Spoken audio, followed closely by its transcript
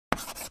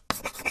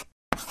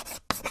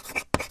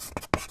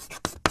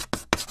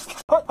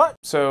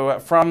So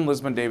from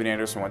Lisbon, David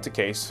Anderson went to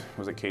Case,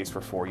 was at Case for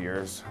 4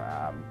 years,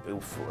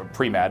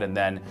 pre-med, and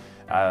then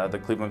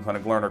the Cleveland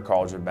Clinic Lerner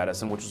College of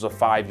Medicine, which was a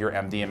 5-year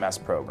MD/MS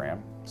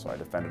program. So I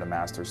defended a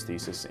master's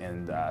thesis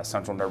in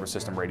central nervous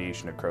system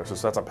radiation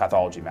necrosis, so that's a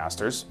pathology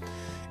master's.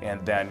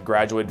 And then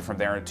graduated from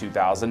there in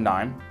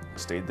 2009,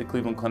 stayed at the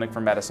Cleveland Clinic for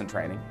medicine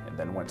training, and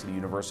then went to the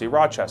University of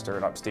Rochester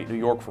in upstate New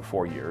York for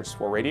 4 years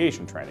for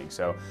radiation training.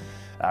 So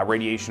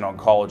radiation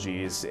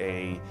oncology is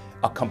a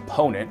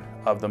component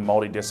of the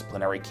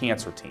multidisciplinary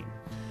cancer team.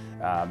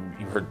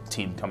 You heard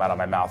team come out of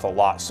my mouth a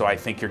lot, so I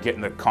think you're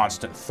getting the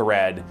constant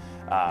thread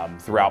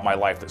throughout my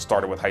life that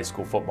started with high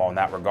school football in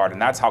that regard,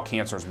 and that's how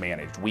cancer is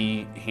managed.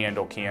 We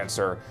handle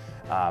cancer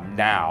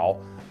now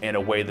in a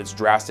way that's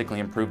drastically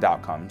improved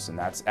outcomes, and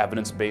that's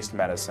evidence-based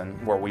medicine,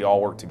 where we all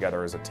work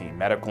together as a team.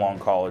 Medical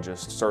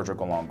oncologist,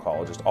 surgical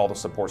oncologist, all the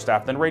support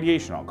staff, then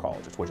radiation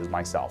oncologist, which is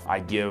myself. I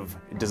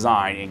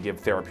design and give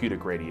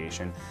therapeutic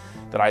radiation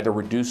that either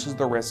reduces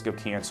the risk of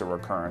cancer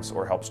recurrence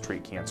or helps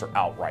treat cancer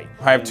outright.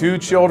 I have 2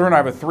 children. I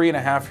have a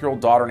 3.5-year-old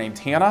daughter named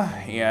Hannah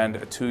and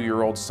a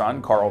 2-year-old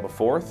son, Carl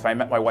IV. I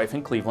met my wife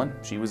in Cleveland.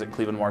 She was at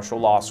Cleveland Marshall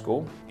Law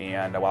School,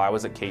 and while I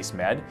was at Case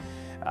Med,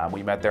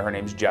 we met there. Her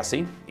name's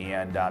Jessie,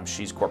 and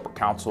she's corporate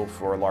counsel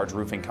for a large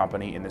roofing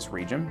company in this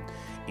region.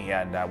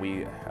 And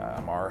we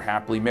are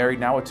happily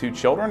married now with 2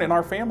 children, and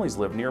our families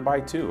live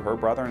nearby too. Her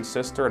brother and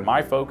sister, and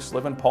my folks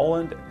live in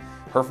Poland.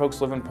 Her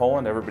folks live in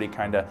Poland. Everybody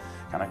kind of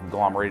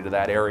conglomerated to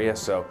that area,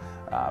 so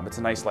it's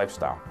a nice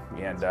lifestyle.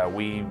 And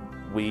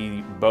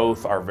we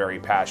both are very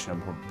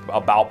passionate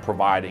about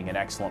providing an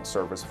excellent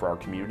service for our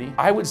community.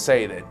 I would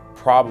say that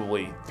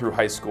probably through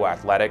high school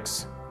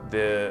athletics,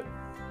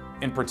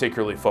 in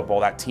particularly football,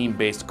 that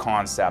team-based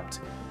concept,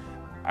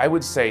 I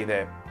would say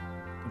that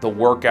the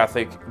work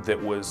ethic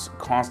that was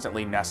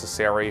constantly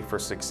necessary for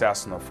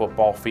success in the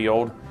football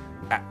field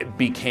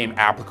became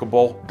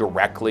applicable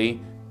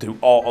directly to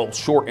all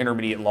short,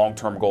 intermediate, and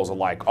long-term goals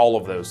alike, all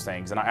of those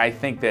things. And I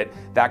think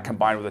that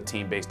combined with a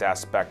team-based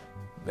aspect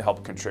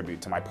helped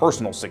contribute to my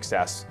personal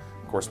success.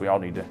 Of course, we all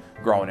need to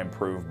grow and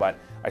improve, but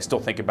I still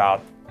think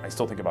about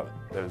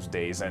those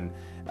days and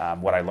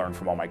what I learned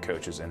from all my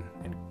coaches and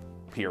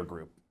peer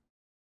group.